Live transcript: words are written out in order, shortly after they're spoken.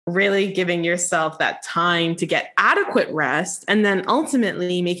really giving yourself that time to get adequate rest, and then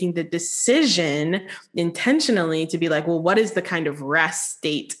ultimately making the decision intentionally to be like, well, what is the kind of rest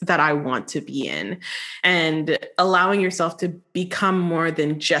state that I want to be in? And allowing yourself to become more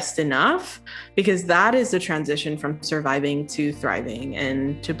than just enough, because that is the transition from surviving to thriving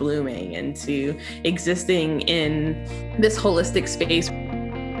and to blooming and to existing in this holistic space.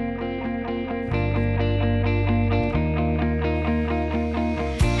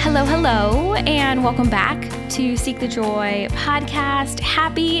 Hello, and welcome back to Seek the Joy podcast.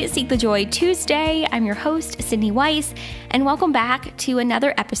 Happy Seek the Joy Tuesday. I'm your host, Sydney Weiss, and welcome back to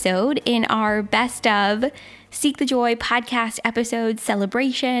another episode in our Best of Seek the Joy podcast episode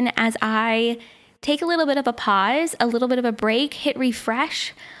celebration as I take a little bit of a pause, a little bit of a break, hit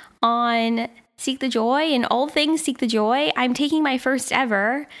refresh on Seek the Joy and all things Seek the Joy. I'm taking my first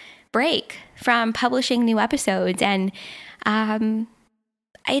ever break from publishing new episodes, and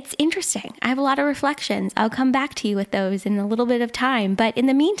it's interesting. I have a lot of reflections. I'll come back to you with those in a little bit of time. But in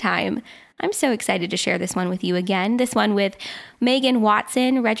the meantime, I'm so excited to share this one with you again. This one with Megan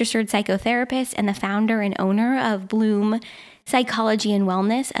Watson, registered psychotherapist and the founder and owner of Bloom Psychology and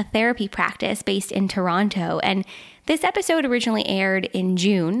Wellness, a therapy practice based in Toronto. And this episode originally aired in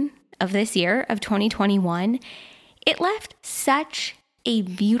June of this year, of 2021. It left such a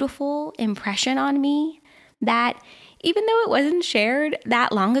beautiful impression on me that even though it wasn't shared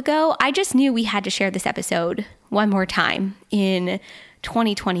that long ago, I just knew we had to share this episode one more time in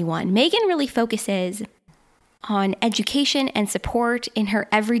 2021. Megan really focuses on education and support in her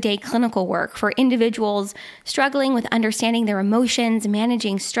everyday clinical work for individuals struggling with understanding their emotions,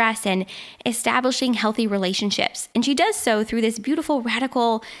 managing stress, and establishing healthy relationships. And she does so through this beautiful,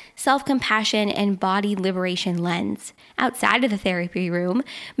 radical self-compassion and body liberation lens. Outside of the therapy room,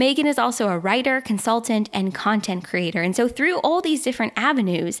 Megan is also a writer, consultant, and content creator. And so through all these different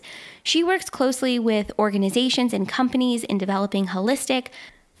avenues, she works closely with organizations and companies in developing holistic,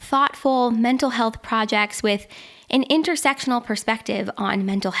 thoughtful mental health projects with an intersectional perspective on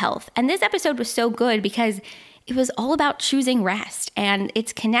mental health. And this episode was so good because it was all about choosing rest and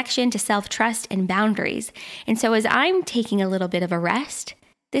its connection to self-trust and boundaries. And so as I'm taking a little bit of a rest,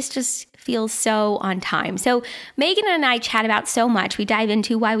 this just feels so on time. So Megan and I chat about so much. We dive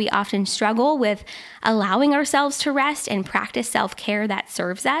into why we often struggle with allowing ourselves to rest and practice self-care that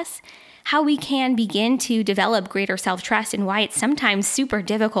serves us, how we can begin to develop greater self-trust, and why it's sometimes super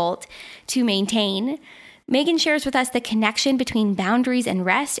difficult to maintain. Megan shares with us the connection between boundaries and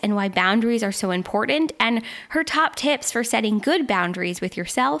rest and why boundaries are so important, and her top tips for setting good boundaries with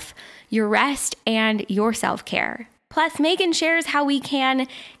yourself, your rest, and your self-care. Plus, Megan shares how we can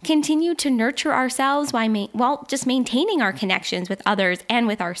continue to nurture ourselves while just maintaining our connections with others and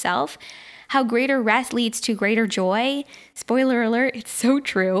with ourselves, how greater rest leads to greater joy. Spoiler alert, it's so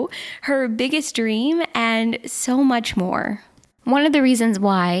true. Her biggest dream, and so much more. One of the reasons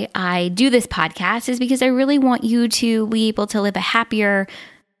why I do this podcast is because I really want you to be able to live a happier,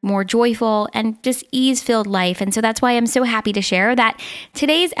 more joyful, and just ease-filled life. And so that's why I'm so happy to share that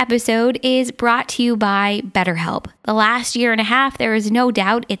today's episode is brought to you by BetterHelp. The last year and a half, there is no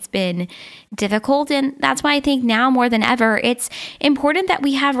doubt it's been difficult, and that's why I think now more than ever, it's important that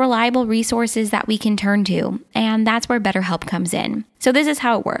we have reliable resources that we can turn to, and that's where BetterHelp comes in. So this is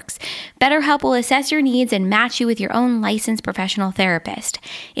how it works. BetterHelp will assess your needs and match you with your own licensed professional therapist.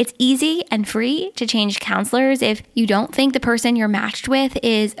 It's easy and free to change counselors if you don't think the person you're matched with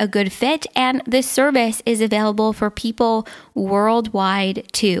is a good fit, and this service is available for people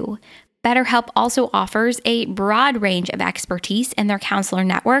worldwide too. BetterHelp also offers a broad range of expertise in their counselor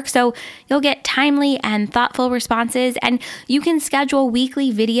network, so you'll get timely and thoughtful responses, and you can schedule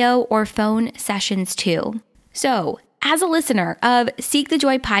weekly video or phone sessions too. So, as a listener of Seek the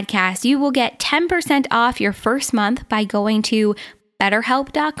Joy podcast, you will get 10% off your first month by going to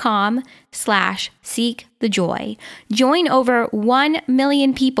BetterHelp.com/seekthejoy. Join over 1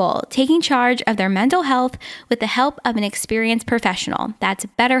 million people taking charge of their mental health with the help of an experienced professional. That's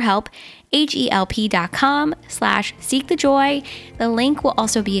BetterHelp, HELP.com/seekthejoy. The link will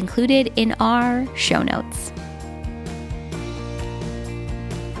also be included in our show notes.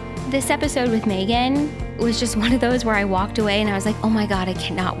 This episode with Megan was just one of those where I walked away and I was like, oh my God, I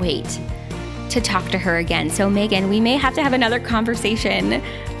cannot wait to talk to her again. So Megan, we may have to have another conversation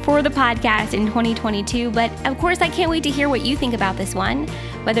for the podcast in 2022, but of course I can't wait to hear what you think about this one,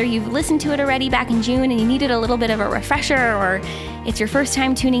 whether you've listened to it already back in June and you needed a little bit of a refresher, or it's your first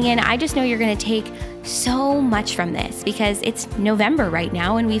time tuning in. I just know you're going to take so much from this because it's November right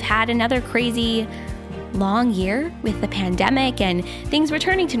now and we've had another crazy long year with the pandemic and things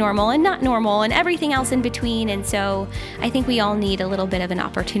returning to normal and not normal and everything else in between. And so I think we all need a little bit of an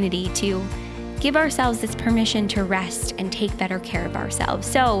opportunity to give ourselves this permission to rest and take better care of ourselves.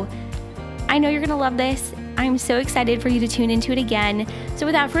 So I know you're going to love this. I'm so excited for you to tune into it again. So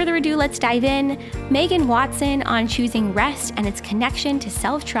without further ado, let's dive in. Megan Watson on choosing rest and its connection to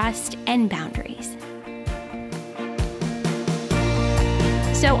self-trust and boundaries.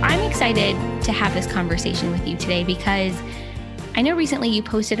 So I'm excited to have this conversation with you today because I know recently you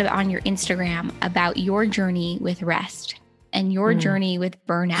posted on your Instagram about your journey with rest and your journey with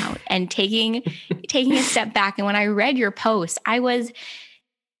burnout and taking a step back. And when I read your post, I was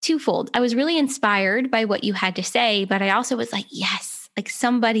twofold. I was really inspired by what you had to say, but I also was like, yes, like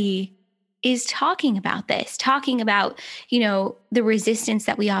somebody is talking about this, talking about, the resistance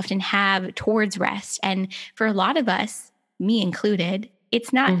that we often have towards rest. And for a lot of us, me included,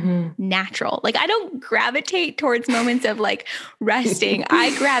 it's not natural. Like I don't gravitate towards moments of like resting.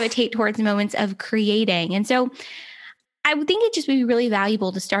 I gravitate towards moments of creating. And so I would think it'd just be really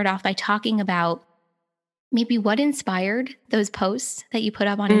valuable to start off by talking about maybe what inspired those posts that you put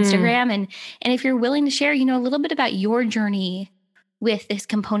up on Instagram. And if you're willing to share, a little bit about your journey with this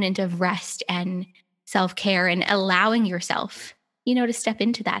component of rest and self-care and allowing yourself, to step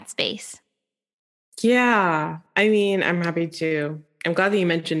into that space. Yeah. I mean, I'm happy to. I'm glad that you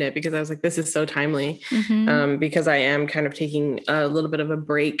mentioned it because I was like, this is so timely because I am kind of taking a little bit of a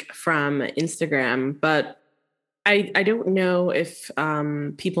break from Instagram, but I don't know if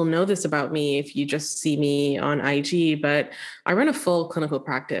people know this about me if you just see me on IG, but I run a full clinical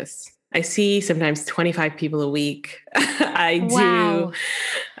practice. I see sometimes 25 people a week. Wow.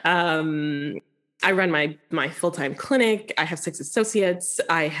 I run my full-time clinic. I have 6 associates.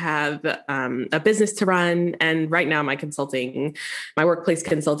 I have a business to run. And right now my workplace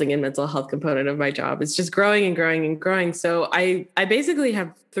consulting and mental health component of my job is just growing and growing and growing. So I basically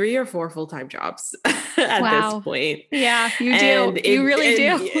have 3 or 4 full-time jobs at this point. Yeah, you do. You really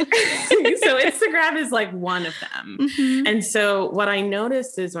do. So Instagram is like one of them. And so what I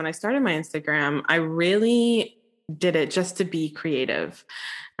noticed is when I started my Instagram, I really did it just to be creative.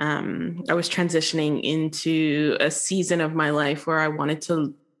 I was transitioning into a season of my life where I wanted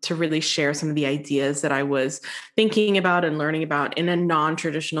to really share some of the ideas that I was thinking about and learning about in a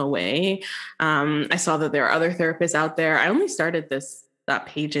non-traditional way. I saw that there are other therapists out there. I only started that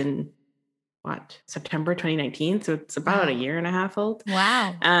page in September 2019. So it's about a year and a half old.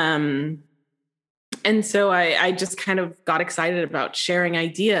 Wow. And so I just kind of got excited about sharing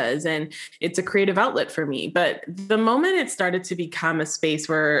ideas, and it's a creative outlet for me. But the moment it started to become a space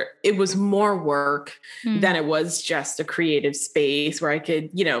where it was more work than it was just a creative space where I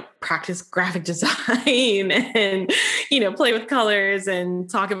could, practice graphic design and, play with colors and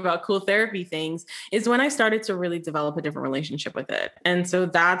talk about cool therapy things, is when I started to really develop a different relationship with it. And so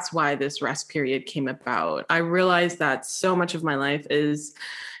that's why this rest period came about. I realized that so much of my life is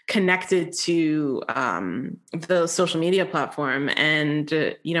connected to the social media platform,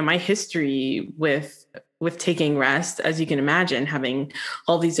 and my history with taking rest, as you can imagine, having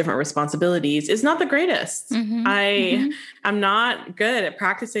all these different responsibilities is not the greatest. I'm not good at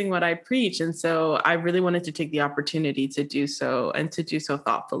practicing what I preach, and so I really wanted to take the opportunity to do so, and to do so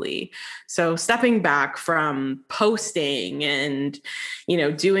thoughtfully. So stepping back from posting and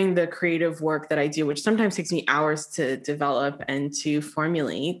doing the creative work that I do, which sometimes takes me hours to develop and to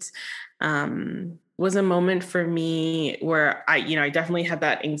formulate, was a moment for me where I definitely had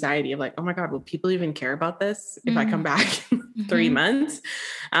that anxiety of like, oh my God, will people even care about this if I come back in 3 months?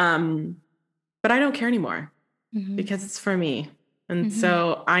 But I don't care anymore because it's for me. And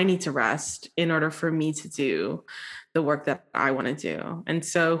so I need to rest in order for me to do the work that I want to do. And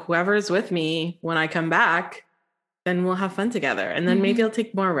so whoever is with me when I come back, then we'll have fun together. And then maybe I'll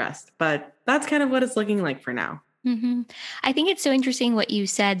take more rest. But that's kind of what it's looking like for now. I think it's so interesting what you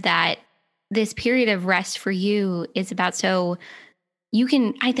said, that this period of rest for you is about so you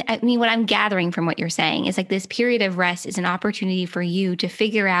can, I mean, what I'm gathering from what you're saying is like this period of rest is an opportunity for you to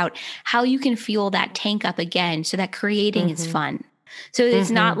figure out how you can fuel that tank up again so that creating is fun. So it's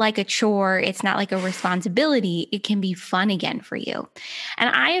not like a chore. It's not like a responsibility. It can be fun again for you. And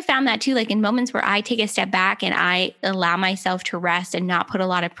I have found that too, like in moments where I take a step back and I allow myself to rest and not put a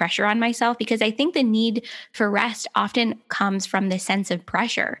lot of pressure on myself, because I think the need for rest often comes from this sense of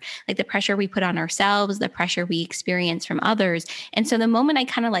pressure, like the pressure we put on ourselves, the pressure we experience from others. And so the moment I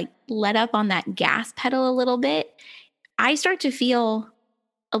kind of like let up on that gas pedal a little bit, I start to feel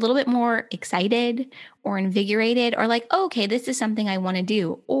a little bit more excited or invigorated, or like, oh, okay, this is something I want to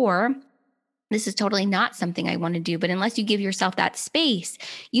do. Or this is totally not something I want to do. But unless you give yourself that space,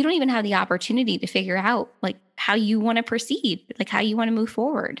 you don't even have the opportunity to figure out like how you want to proceed, like how you want to move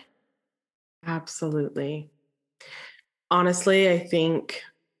forward. Absolutely. Honestly, I think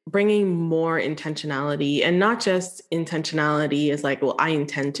bringing more intentionality, and not just intentionality is like, well, I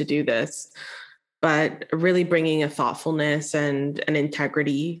intend to do this, but really bringing a thoughtfulness and an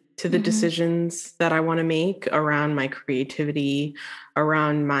integrity to the decisions that I want to make around my creativity,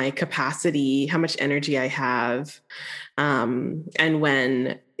 around my capacity, how much energy I have, and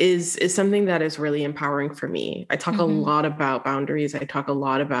when is something that is really empowering for me. I talk a lot about boundaries. I talk a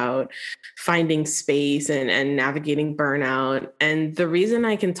lot about finding space and navigating burnout. And the reason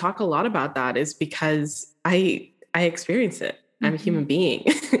I can talk a lot about that is because I experience it. I'm a human being.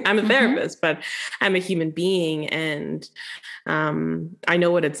 I'm a therapist, but I'm a human being. And I know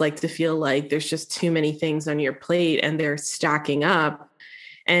what it's like to feel like there's just too many things on your plate and they're stacking up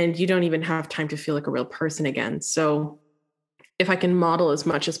and you don't even have time to feel like a real person again. So if I can model as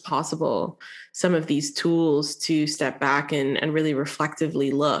much as possible some of these tools to step back and really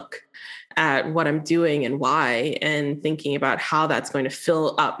reflectively look at what I'm doing and why, and thinking about how that's going to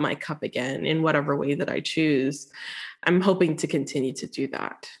fill up my cup again in whatever way that I choose, I'm hoping to continue to do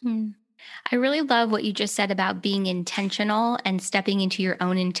that. I really love what you just said about being intentional and stepping into your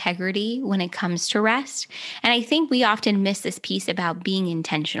own integrity when it comes to rest. And I think we often miss this piece about being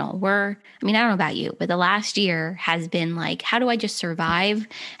intentional. I don't know about you, but the last year has been like, how do I just survive?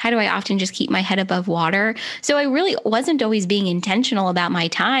 How do I often just keep my head above water? So I really wasn't always being intentional about my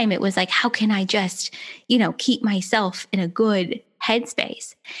time. It was like, how can I just, keep myself in a good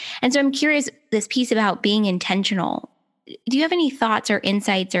headspace? And so I'm curious, this piece about being intentional, do you have any thoughts or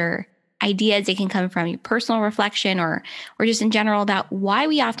insights or ideas that can come from your personal reflection or just in general about why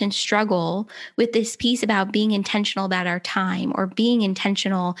we often struggle with this piece about being intentional about our time or being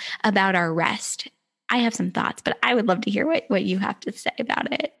intentional about our rest? I have some thoughts, but I would love to hear what you have to say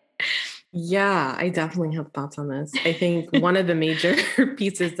about it. Yeah, I definitely have thoughts on this. I think one of the major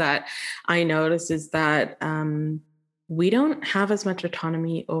pieces that I notice is that we don't have as much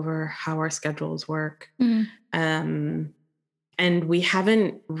autonomy over how our schedules work. And we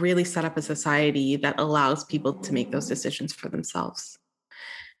haven't really set up a society that allows people to make those decisions for themselves.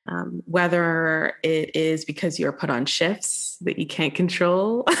 Whether it is because you're put on shifts that you can't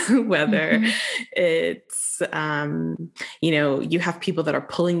control, whether it's, you have people that are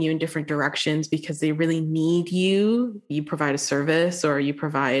pulling you in different directions because they really need you. You provide a service or you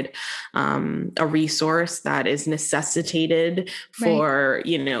provide a resource that is necessitated for,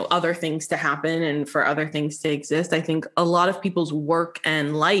 other things to happen and for other things to exist. I think a lot of people's work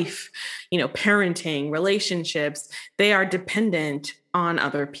and life, parenting, relationships, they are dependent on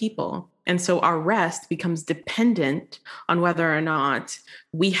other people. And so our rest becomes dependent on whether or not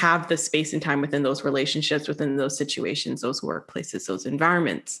we have the space and time within those relationships, within those situations, those workplaces, those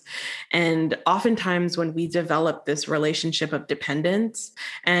environments. And oftentimes when we develop this relationship of dependence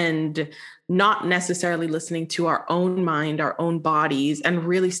and not necessarily listening to our own mind, our own bodies, and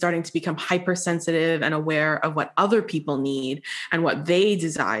really starting to become hypersensitive and aware of what other people need and what they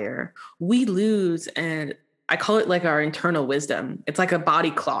desire, we lose I call it like our internal wisdom. It's like a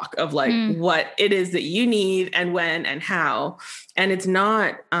body clock of like what it is that you need and when and how. And it's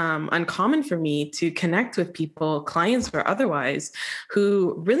not uncommon for me to connect with people, clients or otherwise,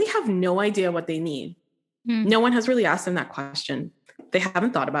 who really have no idea what they need. No one has really asked them that question. They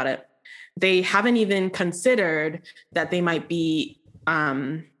haven't thought about it. They haven't even considered that they might be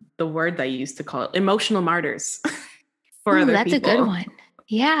the word that I used to call it, emotional martyrs for other that's people. That's a good one.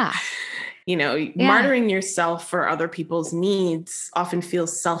 Yeah. Martyring yourself for other people's needs often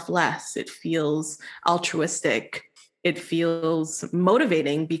feels selfless. It feels altruistic. It feels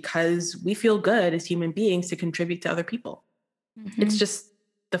motivating because we feel good as human beings to contribute to other people. It's just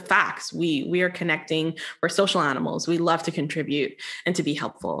the facts. We are connecting. We're social animals. We love to contribute and to be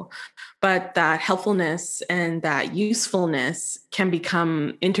helpful. But that helpfulness and that usefulness can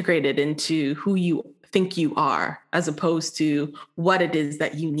become integrated into who you think you are, as opposed to what it is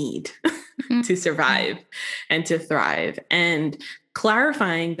that you need to survive and to thrive. And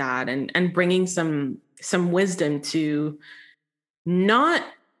clarifying that and bringing some wisdom to not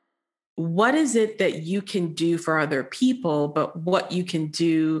what is it that you can do for other people, but what you can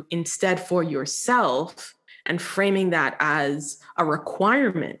do instead for yourself, and framing that as a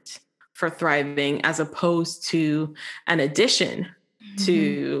requirement for thriving as opposed to an addition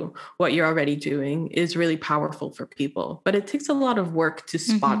to what you're already doing is really powerful for people. But it takes a lot of work to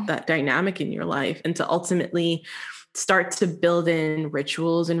spot that dynamic in your life and to ultimately start to build in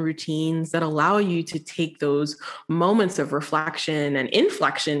rituals and routines that allow you to take those moments of reflection and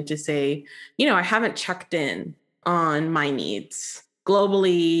inflection to say, I haven't checked in on my needs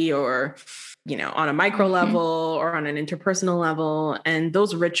globally or, on a micro level or on an interpersonal level. And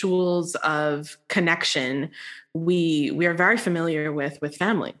those rituals of connection, we are very familiar with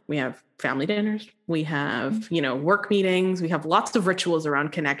family. We have family dinners. We have, work meetings. We have lots of rituals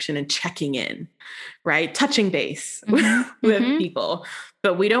around connection and checking in, right? Touching base with people.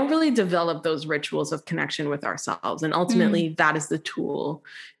 But we don't really develop those rituals of connection with ourselves. And ultimately, that is the tool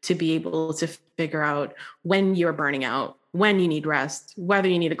to be able to figure out when you're burning out, when you need rest, whether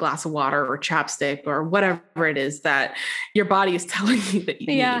you need a glass of water or chapstick or whatever it is that your body is telling you that you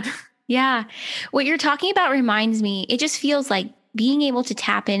need. Yeah. What you're talking about reminds me, it just feels like being able to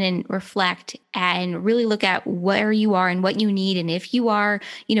tap in and reflect and really look at where you are and what you need. And if you are,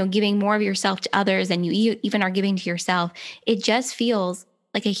 giving more of yourself to others than you even are giving to yourself, it just feels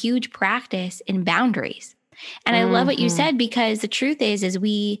like a huge practice in boundaries. And I love what you said, because the truth is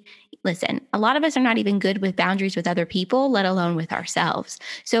listen, a lot of us are not even good with boundaries with other people, let alone with ourselves.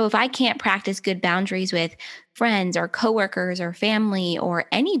 So if I can't practice good boundaries with friends or coworkers or family or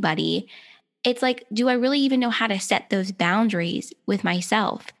anybody, it's like, do I really even know how to set those boundaries with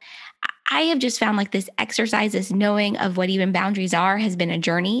myself? I have just found like this exercise, this knowing of what even boundaries are has been a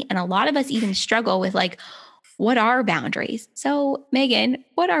journey. And a lot of us even struggle with like, what are boundaries? So Megan,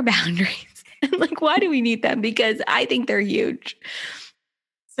 what are boundaries? And like, why do we need them? Because I think they're huge.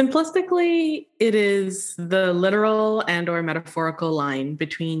 Simplistically, it is the literal and or metaphorical line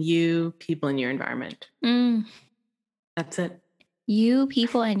between you, people, and your environment. That's it. You,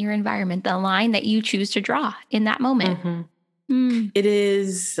 people, and your environment, the line that you choose to draw in that moment. It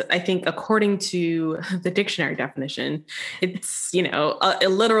is, I think, according to the dictionary definition, it's, a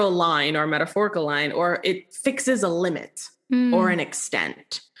literal line or metaphorical line, or it fixes a limit or an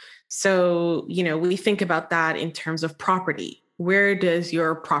extent. So, we think about that in terms of property. Where does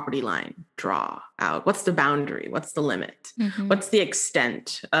your property line draw out? What's the boundary? What's the limit? What's the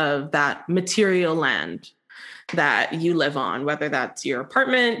extent of that material land that you live on, whether that's your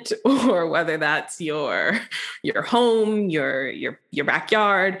apartment or whether that's your home, your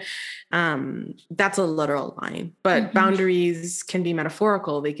backyard? That's a literal line. But boundaries can be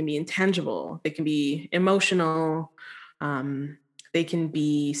metaphorical. They can be intangible. They can be emotional. They can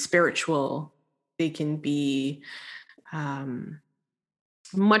be spiritual. They can be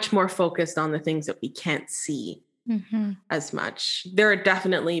much more focused on the things that we can't see as much. There are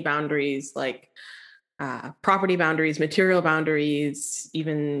definitely boundaries like property boundaries, material boundaries,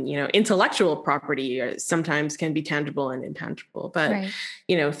 even, intellectual property sometimes can be tangible and intangible. But,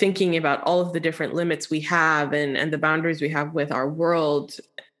 thinking about all of the different limits we have and the boundaries we have with our world,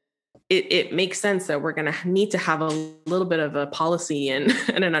 it makes sense that we're going to need to have a little bit of a policy and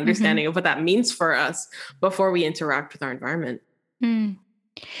an understanding of what that means for us before we interact with our environment.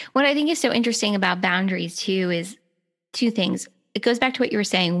 What I think is so interesting about boundaries too is two things. It goes back to what you were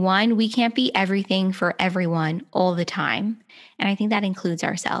saying. One, we can't be everything for everyone all the time. And I think that includes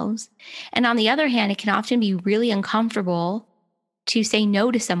ourselves. And on the other hand, it can often be really uncomfortable to say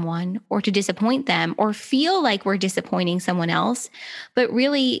no to someone or to disappoint them or feel like we're disappointing someone else. But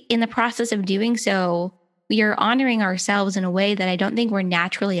really, in the process of doing so, we are honoring ourselves in a way that I don't think we're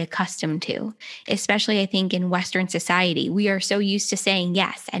naturally accustomed to, especially I think in Western society. We are so used to saying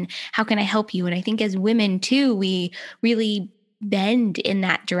yes and how can I help you? And I think as women too, we really bend in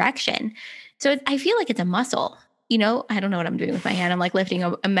that direction. So I feel like it's a muscle. I don't know what I'm doing with my hand. I'm like lifting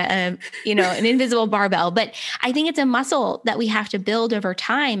an invisible barbell, but I think it's a muscle that we have to build over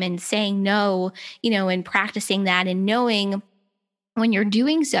time, and saying no, and practicing that and knowing when you're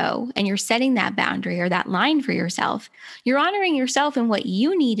doing so and you're setting that boundary or that line for yourself, you're honoring yourself and what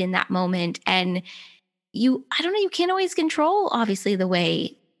you need in that moment. And you can't always control obviously the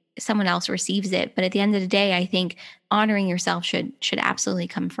way someone else receives it. But at the end of the day, I think honoring yourself should absolutely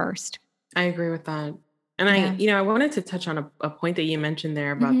come first. I agree with that. And I wanted to touch on a point that you mentioned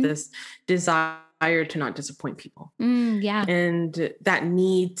there about this desire to not disappoint people. And that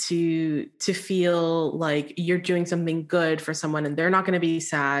need to feel like you're doing something good for someone and they're not going to be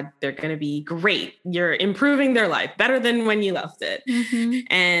sad. They're going to be great. You're improving their life better than when you left it.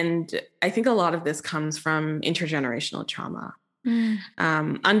 And I think a lot of this comes from intergenerational trauma.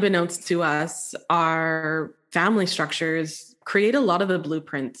 Unbeknownst to us, our family structures create a lot of the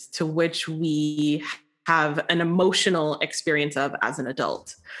blueprints to which we have an emotional experience of as an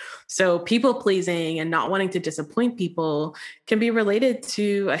adult. So people pleasing and not wanting to disappoint people can be related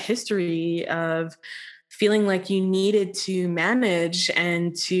to a history of feeling like you needed to manage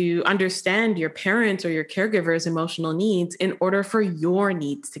and to understand your parent or your caregiver's emotional needs in order for your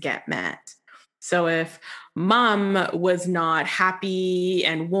needs to get met. So if mom was not happy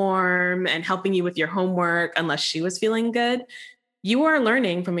and warm and helping you with your homework unless she was feeling good, you are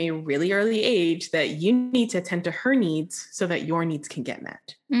learning from a really early age that you need to attend to her needs so that your needs can get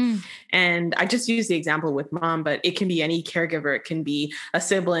met. And I just use the example with mom, but it can be any caregiver. It can be a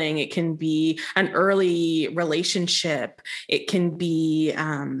sibling. It can be an early relationship. It can be, a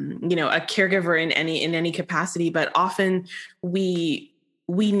caregiver in any capacity. But often we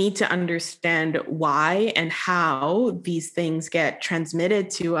need to understand why and how these things get transmitted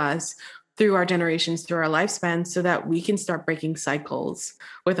to us through our generations, through our lifespan, so that we can start breaking cycles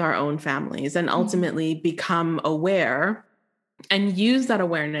with our own families and ultimately become aware and use that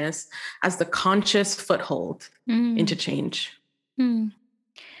awareness as the conscious foothold into change. I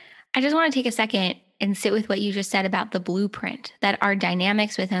just want to take a second and sit with what you just said about the blueprint, that our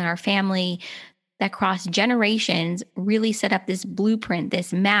dynamics within our family that cross generations really set up this blueprint,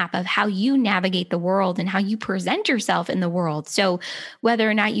 this map of how you navigate the world and how you present yourself in the world. So whether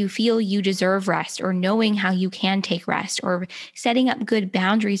or not you feel you deserve rest, or knowing how you can take rest, or setting up good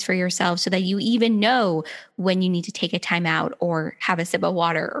boundaries for yourself so that you even know when you need to take a time out or have a sip of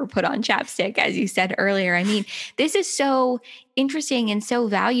water or put on chapstick, as you said earlier. I mean, this is so interesting and so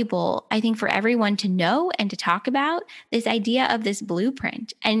valuable, I think, for everyone to know and to talk about, this idea of this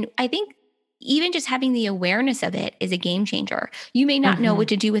blueprint. And I think even just having the awareness of it is a game changer. You may not know what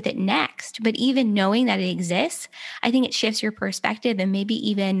to do with it next, but even knowing that it exists, I think it shifts your perspective and maybe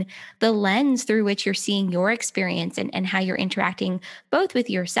even the lens through which you're seeing your experience and how you're interacting both with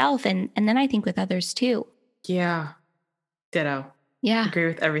yourself and then I think with others too. Yeah. Ditto. Yeah. Agree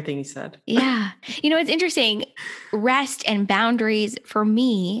with everything you said. Yeah. It's interesting. Rest and boundaries for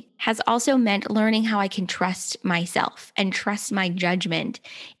me has also meant learning how I can trust myself and trust my judgment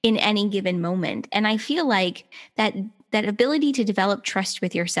in any given moment. And I feel like that ability to develop trust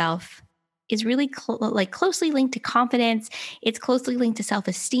with yourself is really closely linked to confidence. It's closely linked to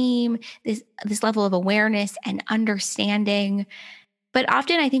self-esteem, this level of awareness and understanding. But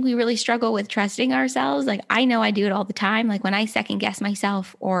often I think we really struggle with trusting ourselves. Like, I know I do it all the time. Like when I second guess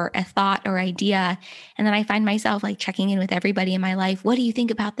myself or a thought or idea, and then I find myself like checking in with everybody in my life. What do you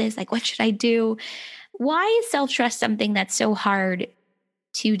think about this? Like, what should I do? Why is self-trust something that's so hard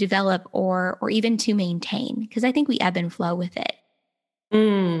to develop or even to maintain? Because I think we ebb and flow with it.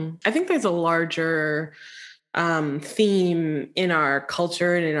 I think there's a larger theme in our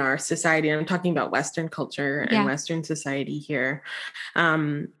culture and in our society, and I'm talking about Western culture and Western society here,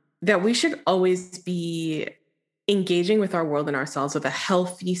 that we should always be engaging with our world and ourselves with a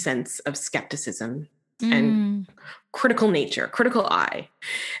healthy sense of skepticism and critical nature, critical eye.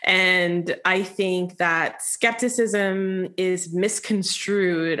 And I think that skepticism is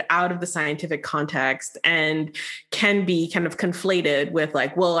misconstrued out of the scientific context and can be kind of conflated with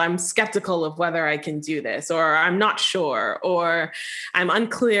like, well, I'm skeptical of whether I can do this, or I'm not sure, or I'm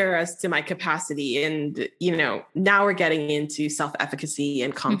unclear as to my capacity. And, now we're getting into self-efficacy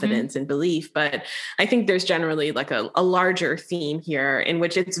and confidence and belief. But I think there's generally like a larger theme here in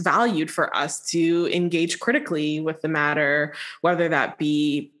which it's valued for us to engage critically with the matter, whether that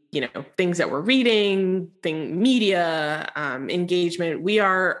be, things that we're reading, media, engagement. We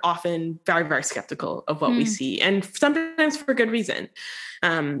are often very, very skeptical of what we see, and sometimes for good reason.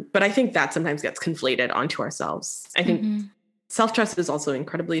 But I think that sometimes gets conflated onto ourselves. I think self-trust is also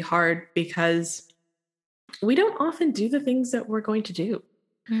incredibly hard because we don't often do the things that we're going to do.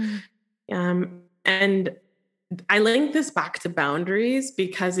 And I link this back to boundaries,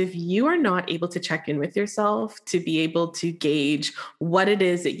 because if you are not able to check in with yourself to be able to gauge what it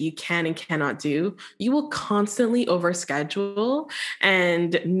is that you can and cannot do, you will constantly overschedule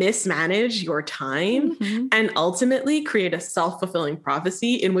and mismanage your time and ultimately create a self-fulfilling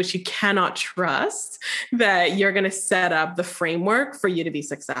prophecy in which you cannot trust that you're going to set up the framework for you to be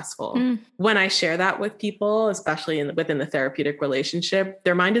successful. When I share that with people, especially within the therapeutic relationship,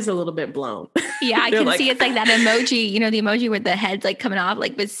 their mind is a little bit blown. Yeah, I can see it's like that emoji, the emoji with the head's like coming off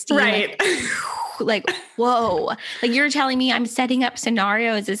like with steam. Right. Like, whoa. Like you're telling me I'm setting up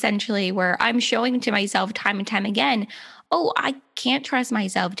scenarios essentially where I'm showing to myself time and time again, oh, I can't trust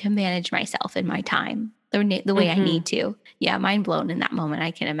myself to manage myself in my time the way I need to. Yeah, mind blown in that moment, I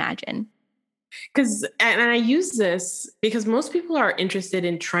can imagine. And I use this because most people are interested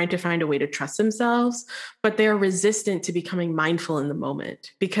in trying to find a way to trust themselves, but they're resistant to becoming mindful in the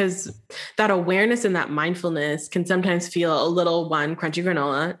moment because that awareness and that mindfulness can sometimes feel a little crunchy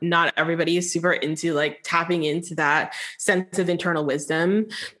granola. Not everybody is super into like tapping into that sense of internal wisdom.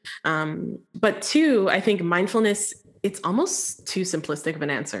 But two, I think mindfulness, it's almost too simplistic of an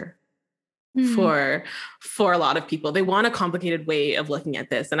answer for a lot of people. They want a complicated way of looking at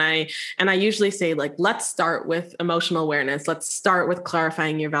this. And I usually say, like, let's start with emotional awareness. Let's start with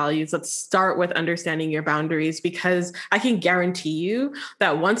clarifying your values. Let's start with understanding your boundaries, because I can guarantee you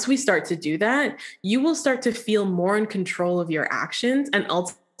that once we start to do that, you will start to feel more in control of your actions, and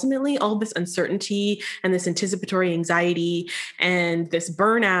ultimately all this uncertainty and this anticipatory anxiety and this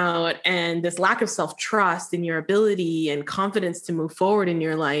burnout and this lack of self-trust in your ability and confidence to move forward in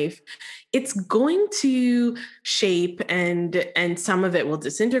your life, it's going to shape, and some of it will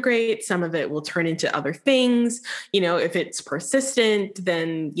disintegrate. Some of it will turn into other things. If it's persistent,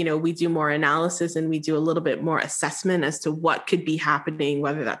 then, we do more analysis and we do a little bit more assessment as to what could be happening,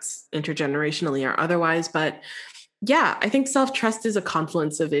 whether that's intergenerationally or otherwise. But yeah, I think self-trust is a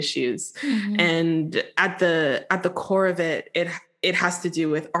confluence of issues. And at the core of it, it has to do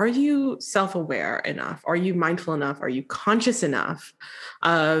with, are you self-aware enough? Are you mindful enough? Are you conscious enough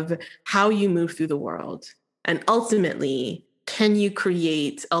of how you move through the world? And ultimately, can you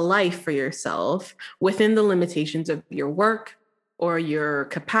create a life for yourself within the limitations of your work or your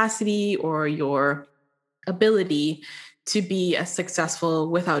capacity or your ability to be as successful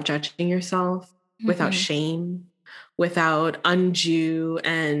without judging yourself, without shame, without undue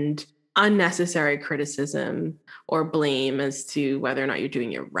and unnecessary criticism or blame as to whether or not you're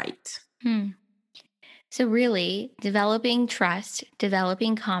doing it right. So really, developing trust,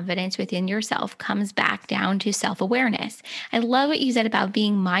 developing confidence within yourself comes back down to self-awareness. I love what you said about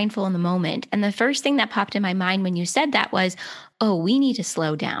being mindful in the moment. And the first thing that popped in my mind when you said that was, oh, we need to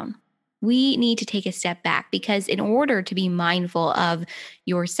slow down. We need to take a step back, because in order to be mindful of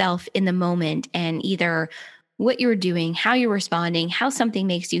yourself in the moment and either what you're doing, how you're responding, how something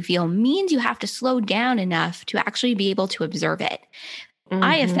makes you feel, means you have to slow down enough to actually be able to observe it.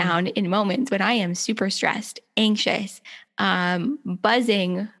 I have found in moments when I am super stressed, anxious,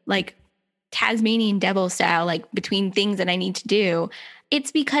 buzzing, like Tasmanian devil style, like between things that I need to do,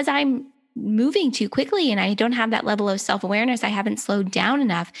 it's because I'm moving too quickly and I don't have that level of self-awareness. I haven't slowed down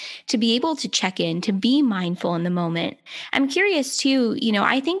enough to be able to check in, to be mindful in the moment. I'm curious too,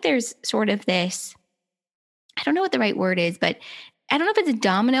 I think there's sort of this, I don't know what the right word is, but I don't know if it's a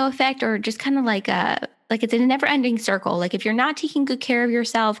domino effect or just kind of like it's a never ending circle. Like if you're not taking good care of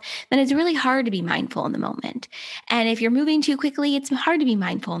yourself, then it's really hard to be mindful in the moment. And if you're moving too quickly, it's hard to be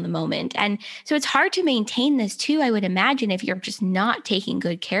mindful in the moment. And so it's hard to maintain this too, I would imagine, if you're just not taking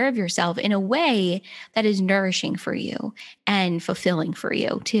good care of yourself in a way that is nourishing for you and fulfilling for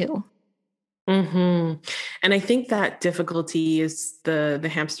you too. And I think that difficulty is the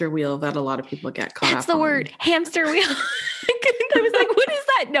hamster wheel that a lot of people get caught up on. That's the word, hamster wheel. I was like, what is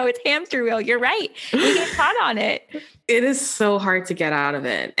that? No, it's hamster wheel. You're right. We get caught on it. It is so hard to get out of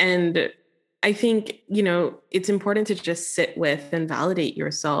it. And I think, it's important to just sit with and validate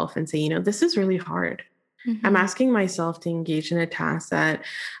yourself and say, this is really hard. I'm asking myself to engage in a task that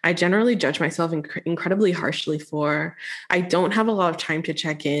I generally judge myself incredibly harshly for. I don't have a lot of time to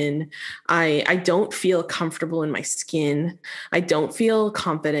check in. I don't feel comfortable in my skin. I don't feel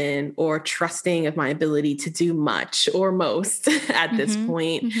confident or trusting of my ability to do much or most at this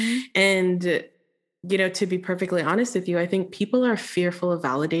point. And, to be perfectly honest with you, I think people are fearful of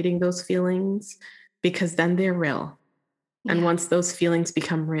validating those feelings because then they're real. Yeah. And once those feelings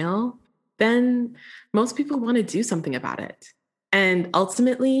become real, then most people want to do something about it. And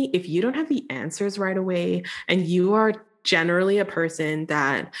ultimately, if you don't have the answers right away, and you are generally a person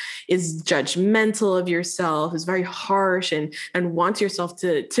that is judgmental of yourself, is very harsh and wants yourself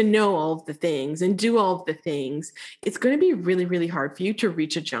to know all of the things and do all of the things, it's going to be really, really hard for you to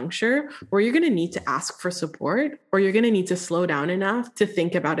reach a juncture where you're going to need to ask for support, or you're going to need to slow down enough to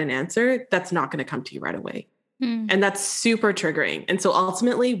think about an answer that's not going to come to you right away. And that's super triggering. And so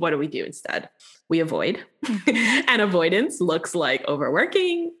ultimately, what do we do instead? We avoid. And avoidance looks like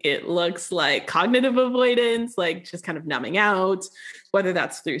overworking. It looks like cognitive avoidance, like just kind of numbing out, whether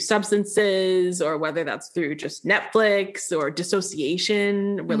that's through substances or whether that's through just Netflix or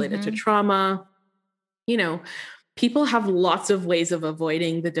dissociation related to trauma. People have lots of ways of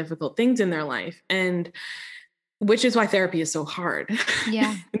avoiding the difficult things in their life. And which is why therapy is so hard.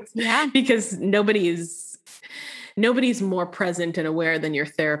 Yeah. Yeah. Because nobody's more present and aware than your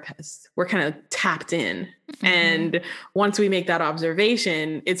therapist. We're kind of tapped in. And once we make that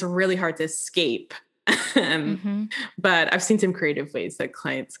observation, it's really hard to escape. But I've seen some creative ways that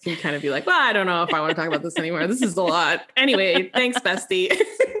clients can kind of be like, well, I don't know if I want to talk about this anymore. This is a lot. Anyway, thanks, bestie.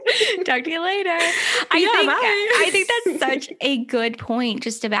 Talk to you later. I think that's such a good point,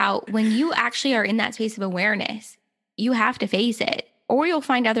 just about when you actually are in that space of awareness, you have to face it, or you'll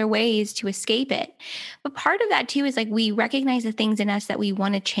find other ways to escape it. But part of that too is like, we recognize the things in us that we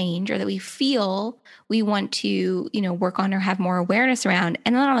want to change, or that we feel we want to, work on or have more awareness around.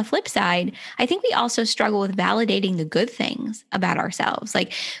 And then on the flip side, I think we also struggle with validating the good things about ourselves,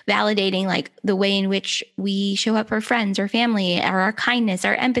 like validating like the way in which we show up for friends or family, or our kindness,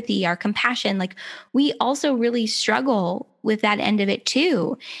 our empathy, our compassion. Like, we also really struggle with that end of it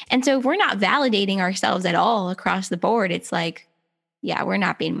too. And so if we're not validating ourselves at all across the board, it's like, yeah, we're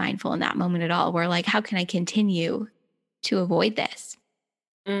not being mindful in that moment at all. We're like, how can I continue to avoid this?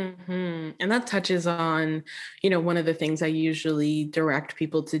 And that touches on, one of the things I usually direct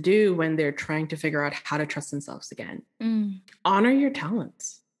people to do when they're trying to figure out how to trust themselves again. Honor your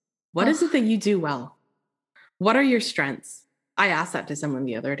talents. What is it that you do well? What are your strengths? I asked that to someone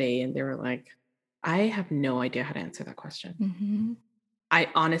the other day, and they were like, I have no idea how to answer that question. I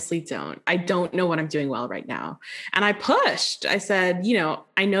honestly don't. I don't know what I'm doing well right now. And I pushed. I said,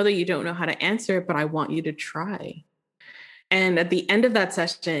 I know that you don't know how to answer it, but I want you to try. And at the end of that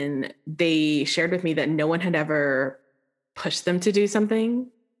session, they shared with me that no one had ever pushed them to do something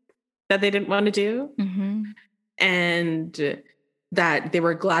that they didn't want to do. And that they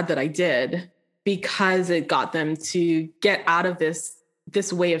were glad that I did, because it got them to get out of this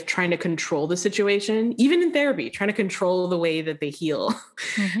way of trying to control the situation, even in therapy, trying to control the way that they heal,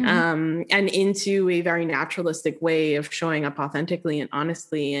 and into a very naturalistic way of showing up authentically and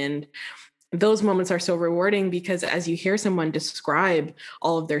honestly. And those moments are so rewarding, because as you hear someone describe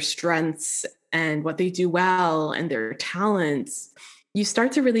all of their strengths and what they do well and their talents, you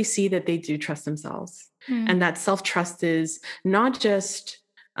start to really see that they do trust themselves. And that self-trust is not just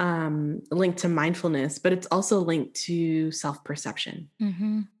linked to mindfulness, but it's also linked to self-perception.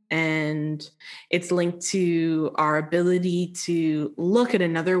 And it's linked to our ability to look at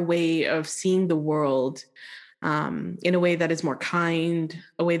another way of seeing the world, in a way that is more kind,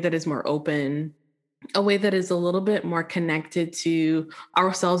 a way that is more open, a way that is a little bit more connected to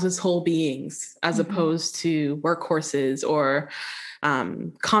ourselves as whole beings, as opposed to workhorses, or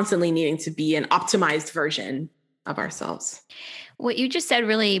constantly needing to be an optimized version of ourselves. What you just said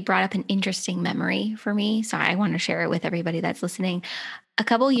really brought up an interesting memory for me. So I want to share it with everybody that's listening. A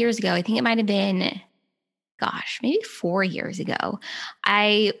couple of years ago, I think it might have been, maybe 4 years ago,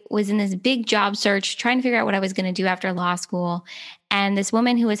 I was in this big job search, trying to figure out what I was going to do after law school. And this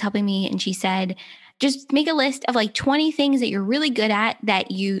woman who was helping me, and she said, just make a list of like 20 things that you're really good at,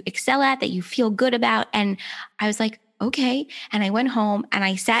 that you excel at, that you feel good about. And I was like, okay. And I went home and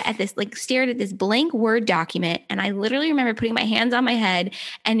I sat at this, like stared at this blank Word document. And I literally remember putting my hands on my head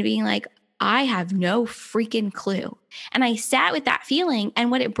and being like, I have no freaking clue. And I sat with that feeling. And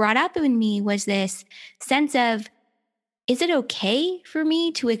what it brought up in me was this sense of, is it okay for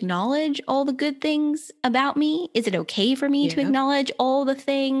me to acknowledge all the good things about me? Is it okay for me to acknowledge all the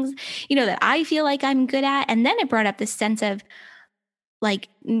things, that I feel like I'm good at? And then it brought up this sense of, like,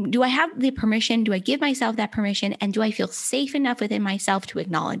 do I have the permission? Do I give myself that permission? And do I feel safe enough within myself to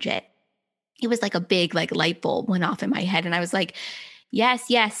acknowledge it? It was like a big light bulb went off in my head. And I was like, yes,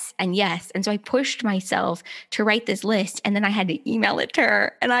 yes, and yes. And so I pushed myself to write this list, and then I had to email it to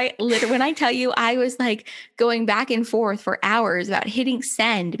her. And I literally, when I tell you, I was like going back and forth for hours about hitting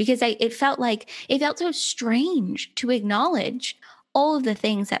send, because it felt so strange to acknowledge all of the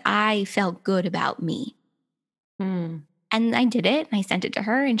things that I felt good about me. And I did it, and I sent it to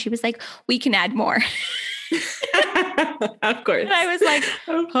her, and she was like, we can add more. Of course. And I was like,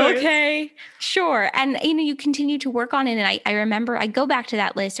 okay, sure. And, you continue to work on it. And I remember I go back to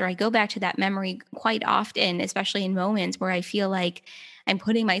that list, or I go back to that memory quite often, especially in moments where I feel like I'm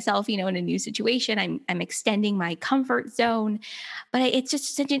putting myself, in a new situation. I'm extending my comfort zone. But it's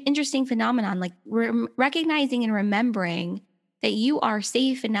just such an interesting phenomenon, like recognizing and remembering that you are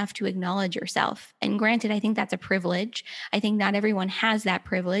safe enough to acknowledge yourself. And granted, I think that's a privilege. I think not everyone has that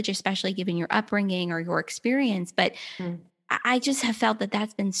privilege, especially given your upbringing or your experience. But I just have felt that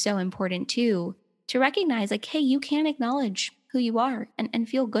that's been so important too, to recognize like, hey, you can acknowledge who you are and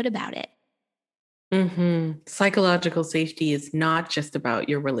feel good about it. Psychological safety is not just about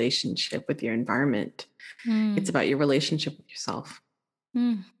your relationship with your environment. It's about your relationship with yourself.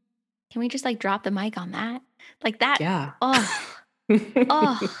 Can we just drop the mic on that? Like that. Yeah.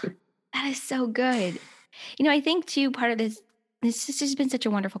 Oh, that is so good. I think too, part of this This has just been such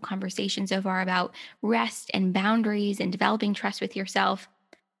a wonderful conversation so far about rest and boundaries and developing trust with yourself.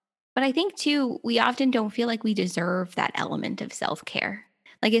 But I think too, we often don't feel like we deserve that element of self-care.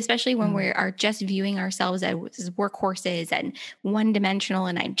 Like, especially when we are just viewing ourselves as workhorses and one dimensional,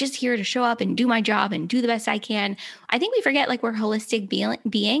 and I'm just here to show up and do my job and do the best I can. I think we forget like we're holistic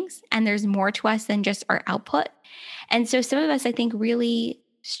beings and there's more to us than just our output. And so some of us, I think, really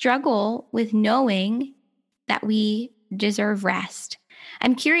struggle with knowing that we deserve rest.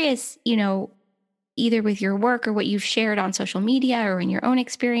 I'm curious, either with your work or what you've shared on social media or in your own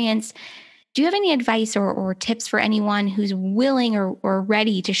experience, do you have any advice or tips for anyone who's willing or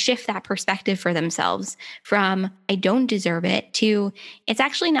ready to shift that perspective for themselves from I don't deserve it to it's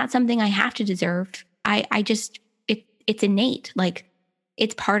actually not something I have to deserve. It's innate. Like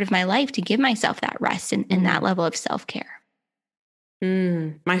it's part of my life to give myself that rest and that level of self-care.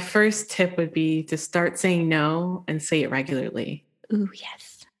 My first tip would be to start saying no and say it regularly. Ooh,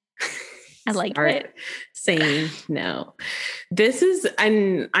 yes. I like it. Saying no. This is,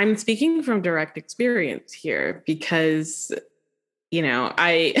 and I'm speaking from direct experience here because,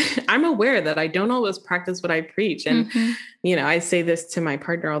 I'm aware that I don't always practice what I preach. And, I say this to my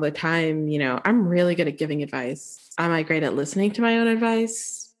partner all the time, I'm really good at giving advice. Am I great at listening to my own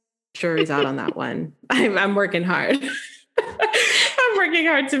advice? Jury's out on that one. I'm working hard. I'm working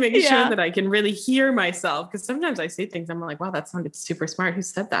hard to make sure that I can really hear myself. Because sometimes I say things, I'm like, wow, that sounded super smart. Who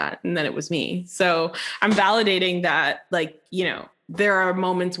said that? And then it was me. So I'm validating that, there are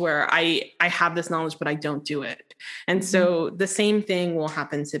moments where I have this knowledge, but I don't do it. And so the same thing will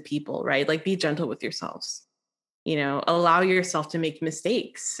happen to people, right? Like be gentle with yourselves, allow yourself to make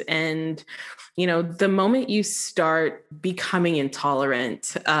mistakes. And, the moment you start becoming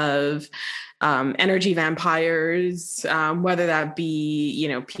intolerant of energy vampires, whether that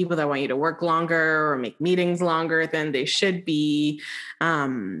be, people that want you to work longer or make meetings longer than they should be,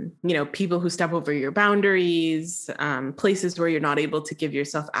 people who step over your boundaries, places where you're not able to give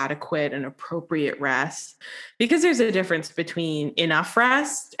yourself adequate and appropriate rest, because there's a difference between enough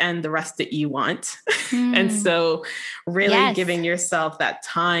rest and the rest that you want. And so really giving yourself that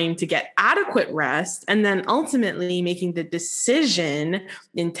time to get adequate rest and then ultimately making the decision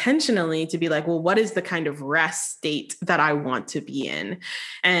intentionally to be like, well, what is the kind of rest state that I want to be in?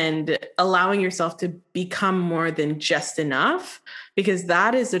 And allowing yourself to become more than just enough, because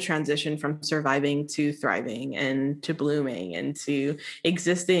that is the transition from surviving to thriving and to blooming and to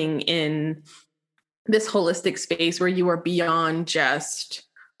existing in this holistic space where you are beyond just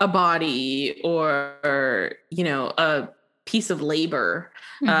a body or a piece of labor,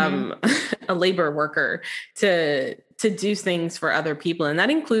 a labor worker to do things for other people. And that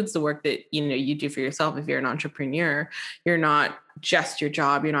includes the work that, you do for yourself. If you're an entrepreneur, you're not just your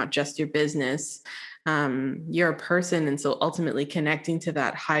job. You're not just your business. You're a person. And so ultimately connecting to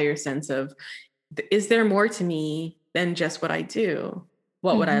that higher sense of, is there more to me than just what I do?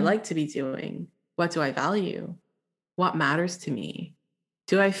 What would I like to be doing? What do I value? What matters to me?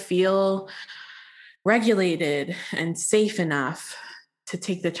 Do I feel regulated and safe enough to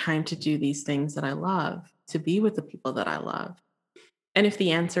take the time to do these things that I love, to be with the people that I love? And if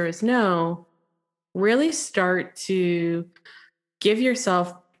the answer is no, really start to give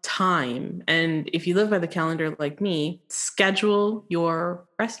yourself time. And if you live by the calendar like me, schedule your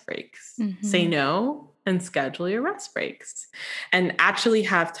rest breaks. Say no and schedule your rest breaks, and actually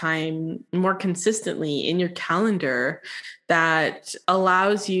have time more consistently in your calendar that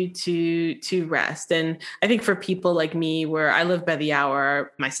allows you to rest. And I think for people like me, where I live by the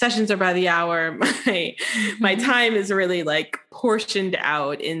hour, my sessions are by the hour, my time is really like portioned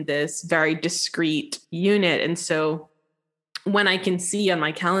out in this very discrete unit. And so when I can see on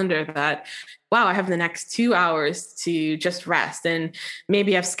my calendar that, wow, I have the next 2 hours to just rest, and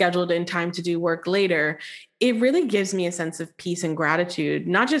maybe I've scheduled in time to do work later, it really gives me a sense of peace and gratitude,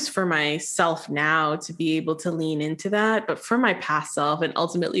 not just for myself now to be able to lean into that, but for my past self and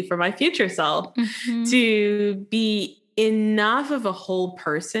ultimately for my future self to be enough of a whole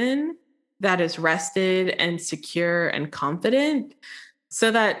person that is rested and secure and confident so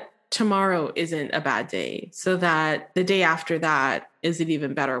that tomorrow isn't a bad day, so that the day after that is an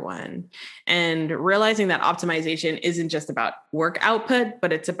even better one. And realizing that optimization isn't just about work output,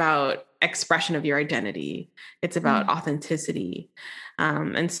 but it's about expression of your identity. It's about authenticity.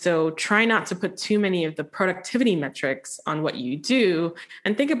 And so try not to put too many of the productivity metrics on what you do,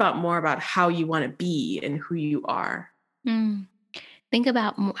 and think about more about how you want to be and who you are. Think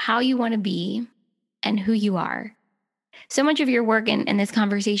about how you want to be and who you are. So much of your work in this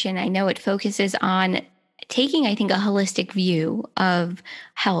conversation, I know it focuses on taking, I think, a holistic view of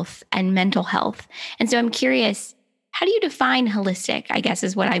health and mental health. And so I'm curious, how do you define holistic, I guess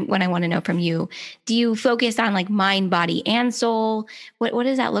is what I want to know from you. Do you focus on like mind, body, and soul? What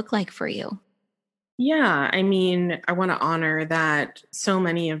does that look like for you? Yeah, I mean, I want to honor that so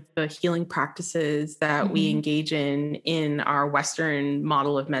many of the healing practices that we Mm-hmm. engage in our Western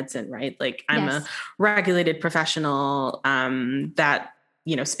model of medicine, right? Like I'm a Yes. regulated professional that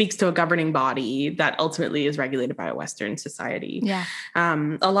speaks to a governing body that ultimately is regulated by a Western society. Yeah.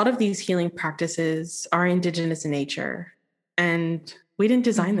 A lot of these healing practices are indigenous in nature, and we didn't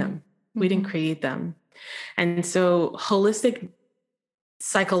design Mm-hmm. them. We didn't Mm-hmm. create them. And so holistic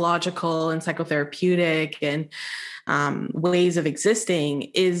psychological and psychotherapeutic and ways of existing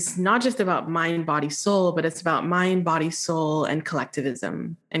is not just about mind, body, soul, but it's about mind, body, soul, and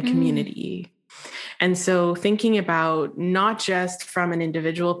collectivism and Mm. community. And so thinking about not just from an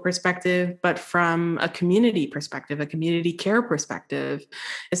individual perspective, but from a community perspective, a community care perspective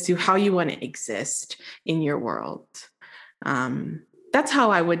as to how you want to exist in your world. That's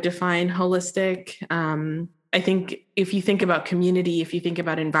how I would define holistic. I think if you think about community, if you think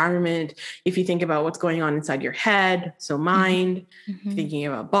about environment, if you think about what's going on inside your head, so Mm-hmm. mind, Mm-hmm. thinking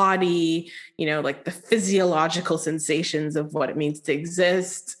about body, like the physiological sensations of what it means to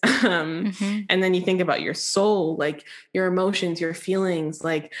exist. Mm-hmm. And then you think about your soul, like your emotions, your feelings,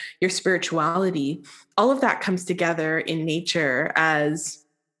 like your spirituality. All of that comes together in nature as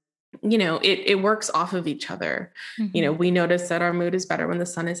it works off of each other. Mm-hmm. We notice that our mood is better when the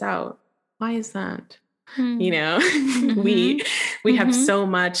sun is out. Why is that? you Mm. know Mm-hmm. we have Mm-hmm. so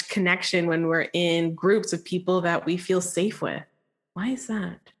much connection when we're in groups of people that we feel safe with. Why is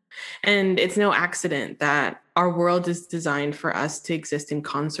that? And it's no accident that our world is designed for us to exist in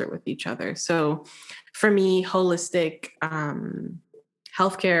concert with each other. So for me, holistic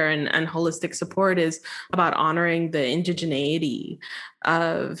healthcare and holistic support is about honoring the indigeneity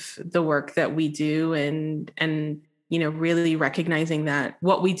of the work that we do, and really recognizing that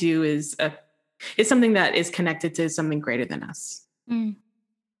what we do is something that is connected to something greater than us. Mm.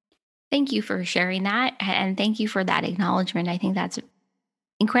 Thank you for sharing that, and thank you for that acknowledgement. I think that's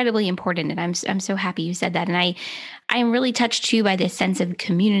incredibly important, and I'm so happy you said that. And I'm really touched too by this sense of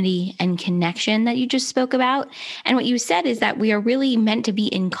community and connection that you just spoke about. And what you said is that we are really meant to be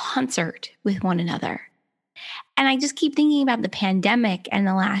in concert with one another. And I just keep thinking about the pandemic and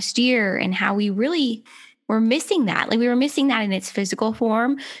the last year and how we really were missing that. Like we were missing that in its physical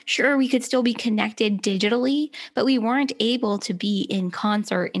form. Sure, we could still be connected digitally, but we weren't able to be in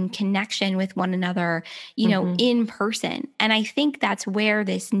concert, in connection with one another, Mm-hmm. in person. And I think that's where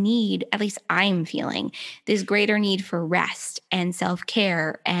this need, at least I'm feeling, this greater need for rest and self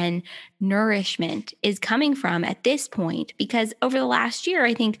care and nourishment is coming from at this point. Because over the last year,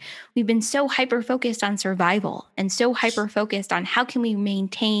 I think we've been so hyper focused on survival and so hyper focused on how can we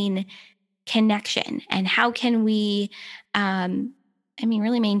maintain connection and how can we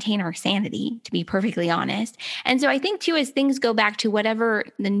really maintain our sanity, to be perfectly honest. And so I think too, as things go back to whatever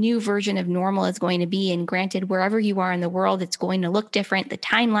the new version of normal is going to be, and granted, wherever you are in the world, it's going to look different. The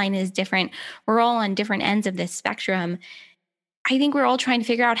timeline is different. We're all on different ends of this spectrum. I think we're all trying to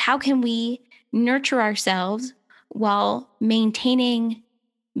figure out how can we nurture ourselves while maintaining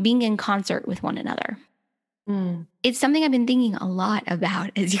being in concert with one another. Mm. It's something I've been thinking a lot about,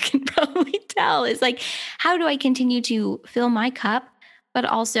 as you can probably tell. Is like, how do I continue to fill my cup, but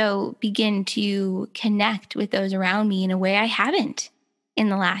also begin to connect with those around me in a way I haven't in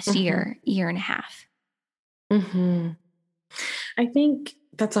the last Mm-hmm. year and a half? Mm-hmm. I think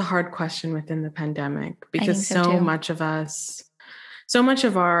that's a hard question within the pandemic, I think because so too. so much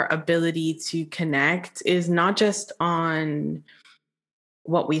of our ability to connect is not just on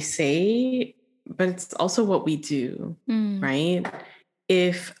what we say, but it's also what we do, Mm. right?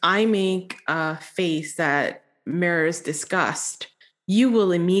 If I make a face that mirrors disgust, you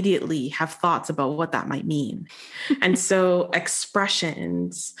will immediately have thoughts about what that might mean. And so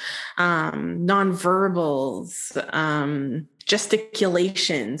expressions, nonverbals,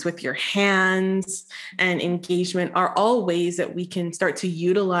 gesticulations with your hands and engagement are all ways that we can start to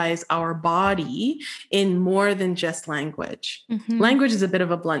utilize our body in more than just language. Mm-hmm. Language is a bit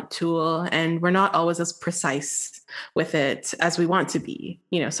of a blunt tool, and we're not always as precise with it as we want to be.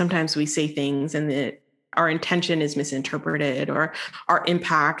 Sometimes we say things and our intention is misinterpreted, or our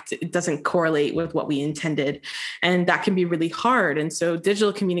impact doesn't correlate with what we intended. And that can be really hard. And so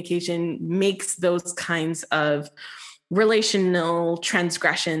digital communication makes those kinds of relational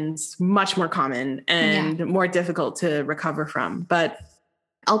transgressions much more common Yeah. and more difficult to recover from. But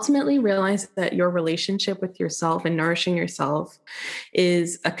ultimately realize that your relationship with yourself and nourishing yourself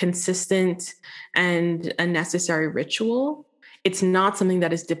is a consistent and a necessary ritual it's not something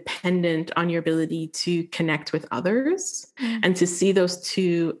that is dependent on your ability to connect with others. And to see those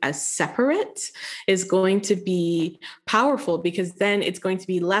two as separate is going to be powerful, because then it's going to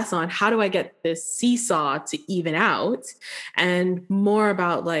be less on how do I get this seesaw to even out, and more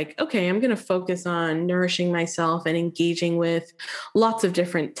about like, okay, I'm going to focus on nourishing myself and engaging with lots of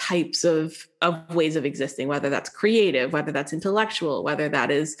different types of ways of existing, whether that's creative, whether that's intellectual, whether that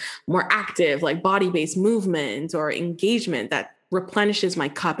is more active, like body-based movement or engagement that replenishes my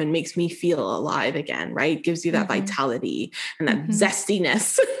cup and makes me feel alive again, right? Gives you that vitality and that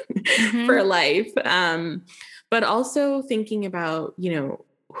zestiness for life. But also thinking about, you know,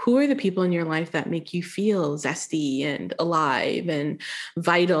 who are the people in your life that make you feel zesty and alive and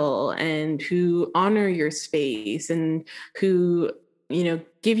vital, and who honor your space, and who, you know,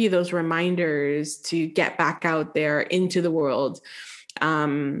 give you those reminders to get back out there into the world.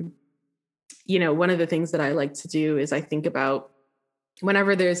 You know, one of the things that I like to do is I think about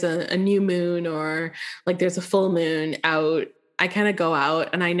whenever there's a new moon or like there's a full moon out, I kind of go out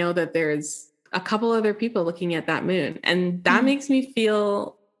and I know that there's a couple other people looking at that moon. And that makes me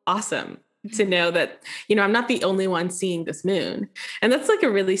feel awesome to know that, you know, I'm not the only one seeing this moon. And that's like a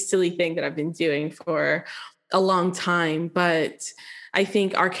really silly thing that I've been doing for a long time. But I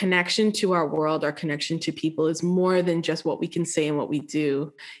think our connection to our world, our connection to people is more than just what we can say and what we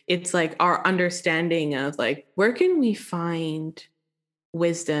do. It's like our understanding of like, where can we find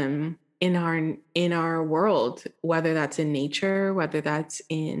wisdom in our world, whether that's in nature, whether that's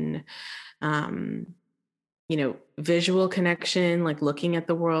in you know, visual connection, like looking at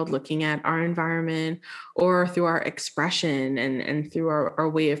the world, looking at our environment, or through our expression and through our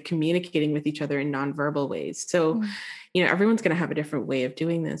way of communicating with each other in nonverbal ways. So, you know, everyone's going to have a different way of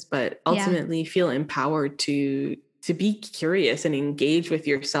doing this, but ultimately feel empowered to be curious and engage with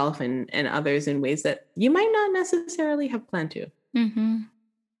yourself and others in ways that you might not necessarily have planned to.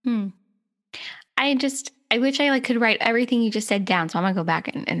 I wish I like could write everything you just said down. So I'm gonna go back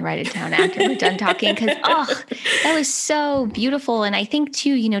and write it down after we're done talking. Cause that was so beautiful. And I think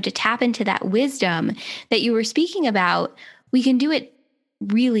too, you know, to tap into that wisdom that you were speaking about, we can do it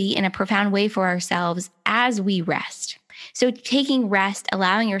really in a profound way for ourselves as we rest. So taking rest,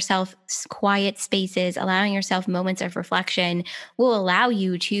 allowing yourself quiet spaces, allowing yourself moments of reflection will allow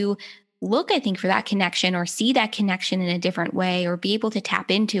you to look, I think, for that connection or see that connection in a different way or be able to tap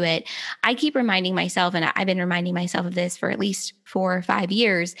into it. I keep reminding myself, and I've been reminding myself of this for at least 4 or 5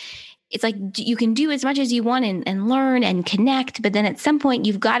 years. It's like you can do as much as you want and learn and connect, but then at some point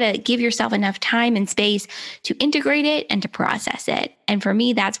you've got to give yourself enough time and space to integrate it and to process it. And for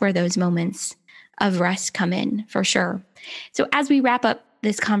me, that's where those moments of rest come in for sure. So as we wrap up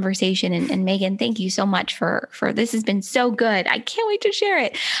this conversation, and Megan, thank you so much for this has been so good. I can't wait to share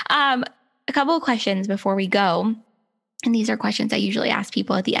it. A couple of questions before we go. And these are questions I usually ask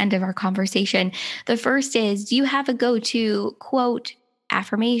people at the end of our conversation. The first is, do you have a go-to quote,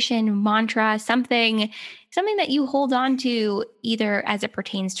 affirmation, mantra, something that you hold on to either as it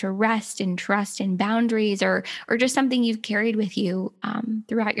pertains to rest and trust and boundaries, or just something you've carried with you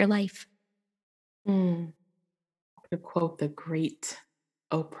throughout your life? To quote the great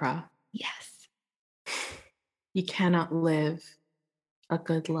Oprah. Yes. You cannot live a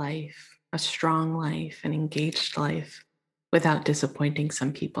good life, a strong life, an engaged life without disappointing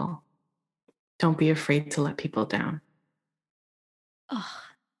some people. Don't be afraid to let people down. Oh,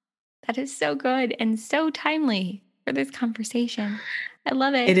 that is so good and so timely for this conversation. I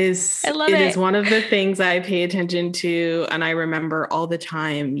love it. It is. I love it it. is one of the things I pay attention to, and I remember all the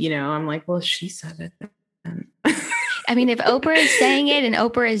time. You know, I'm like, well, she said it. I mean, if Oprah is saying it and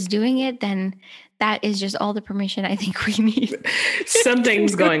Oprah is doing it, then that is just all the permission I think we need.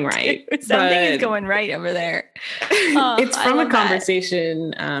 Something's going right. Something is going right over there. It's from a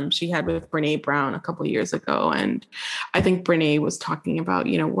conversation she had with Brene Brown a couple of years ago. And I think Brene was talking about,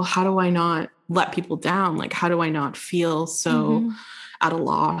 you know, well, how do I not let people down? Like, how do I not feel so at a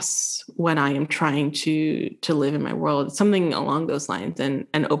loss when I am trying to live in my world? Something along those lines. And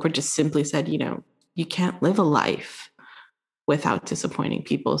Oprah just simply said, you know, you can't live a life without disappointing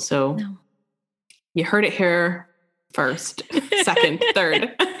people. So you heard it here first, second,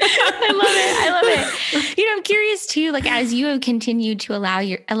 third. I love it. You know, I'm curious too, like as you have continued to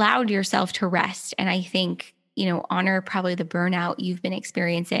allowed yourself to rest, and I think, you know, honor probably the burnout you've been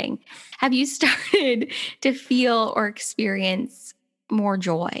experiencing. Have you started to feel or experience more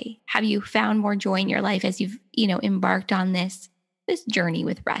joy? Have you found more joy in your life as you've, you know, embarked on this journey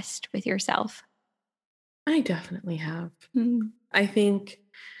with rest with yourself? I definitely have. I think,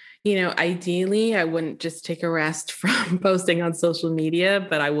 you know, ideally, I wouldn't just take a rest from posting on social media,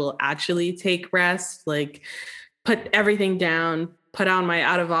 but I will actually take rest, like put everything down, put on my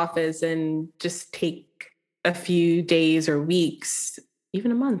out of office, and just take a few days or weeks,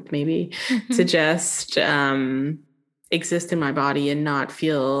 even a month maybe, to just exist in my body and not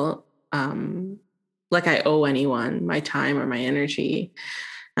feel like I owe anyone my time or my energy.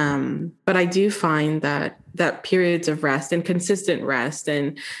 But I do find that periods of rest and consistent rest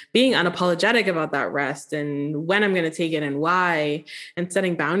and being unapologetic about that rest and when I'm going to take it and why, and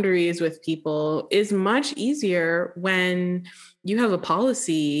setting boundaries with people is much easier when you have a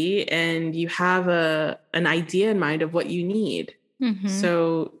policy and you have an idea in mind of what you need.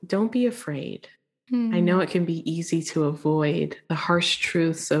 So don't be afraid. I know it can be easy to avoid the harsh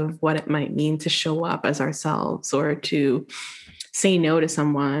truths of what it might mean to show up as ourselves, or to say no to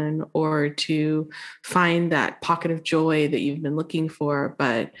someone, or to find that pocket of joy that you've been looking for.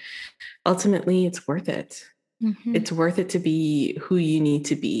 But ultimately, it's worth it. It's worth it to be who you need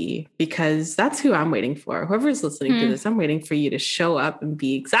to be, because that's who I'm waiting for. Whoever's listening to this, I'm waiting for you to show up and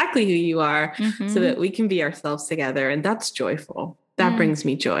be exactly who you are so that we can be ourselves together. And that's joyful. That brings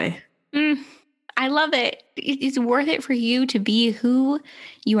me joy. I love it. It's worth it for you to be who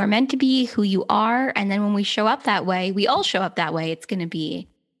you are meant to be, who you are. And then when we show up that way, we all show up that way. It's going to be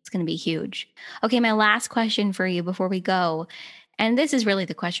huge. Okay. My last question for you before we go. And this is really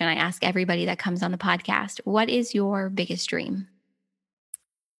the question I ask everybody that comes on the podcast. What is your biggest dream?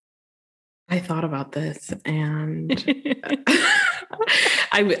 I thought about this and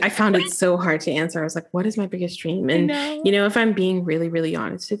I found it so hard to answer. I was like, what is my biggest dream? And, if I'm being really, really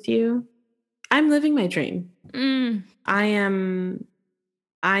honest with you, I'm living my dream. I am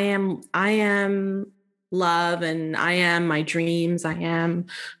love, and I am my dreams. I am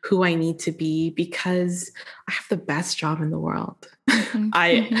who I need to be, because I have the best job in the world.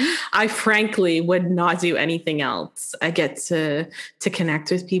 I frankly would not do anything else. I get to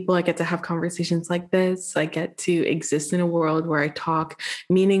connect with people. I get to have conversations like this. I get to exist in a world where I talk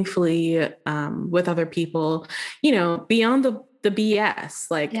meaningfully with other people, beyond the BS,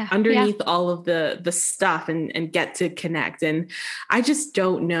 underneath all of the stuff, and get to connect. And I just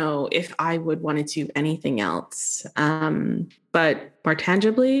don't know if I would want to do anything else. But more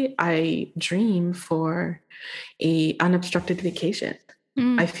tangibly, I dream for a unobstructed vacation.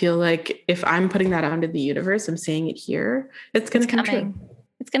 I feel like if I'm putting that out into the universe, I'm saying it here, it's going to come true.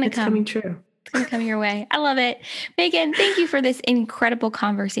 It's coming true. It's going to come your way. I love it. Megan, thank you for this incredible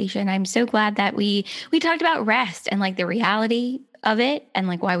conversation. I'm so glad that we talked about rest and the reality of it, and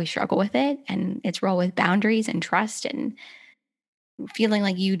why we struggle with it, and its role with boundaries and trust and feeling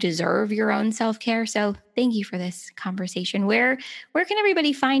like you deserve your own self-care. So thank you for this conversation. Where can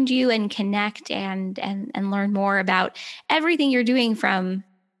everybody find you and connect and learn more about everything you're doing, from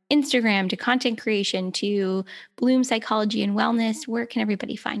Instagram to content creation to Bloom Psychology and Wellness? Where can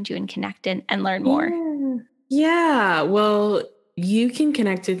everybody find you and connect and learn more? Yeah. Well, you can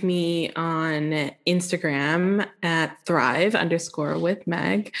connect with me on Instagram at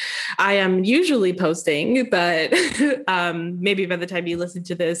thrive_with_Meg. I am usually posting, but maybe by the time you listen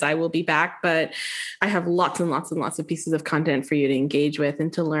to this, I will be back. But I have lots and lots and lots of pieces of content for you to engage with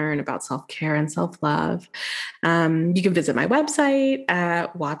and to learn about self-care and self-love. You can visit my website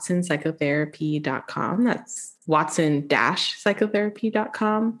at watsonpsychotherapy.com. That's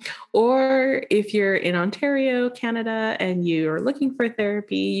watson-psychotherapy.com. Or if you're in Ontario, Canada, and you are looking for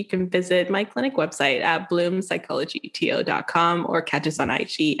therapy, you can visit my clinic website at bloompsychologyto.com, or catch us on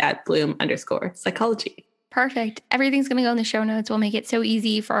IG at bloom_psychology. Perfect. Everything's going to go in the show notes. We'll make it so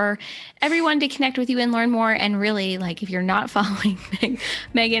easy for everyone to connect with you and learn more. And really, if you're not following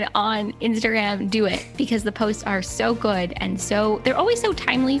Megan on Instagram, do it, because the posts are so good. And they're always so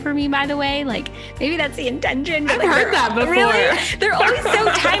timely for me, by the way. Maybe that's the intention. I've heard that before. Really? They're always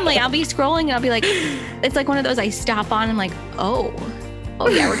so timely. I'll be scrolling and I'll be like, it's one of those I stop on and I'm like, oh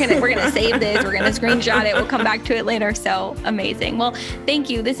yeah, we're gonna save this. We're gonna screenshot it. We'll come back to it later. So amazing. Well,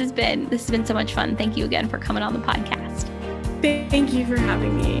 thank you. This has been so much fun. Thank you again for coming on the podcast. Thank you for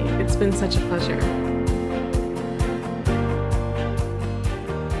having me. It's been such a pleasure.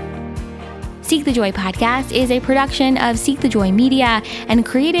 Seek the Joy podcast is a production of Seek the Joy Media and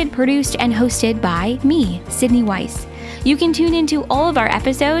created, produced, and hosted by me, Sydney Weiss. You can tune into all of our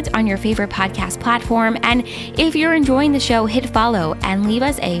episodes on your favorite podcast platform. And if you're enjoying the show, hit follow and leave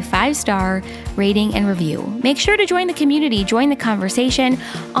us a 5-star rating and review. Make sure to join the community, join the conversation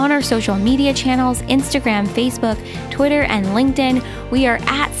on our social media channels, Instagram, Facebook, Twitter, and LinkedIn. We are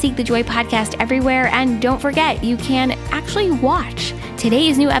at Seek the Joy Podcast everywhere. And don't forget, you can actually watch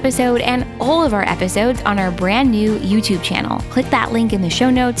today's new episode and all of our episodes on our brand new YouTube channel. Click that link in the show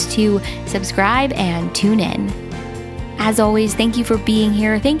notes to subscribe and tune in. As always, thank you for being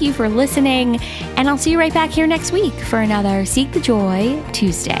here. Thank you for listening. And I'll see you right back here next week for another Seek the Joy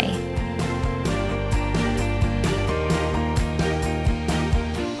Tuesday.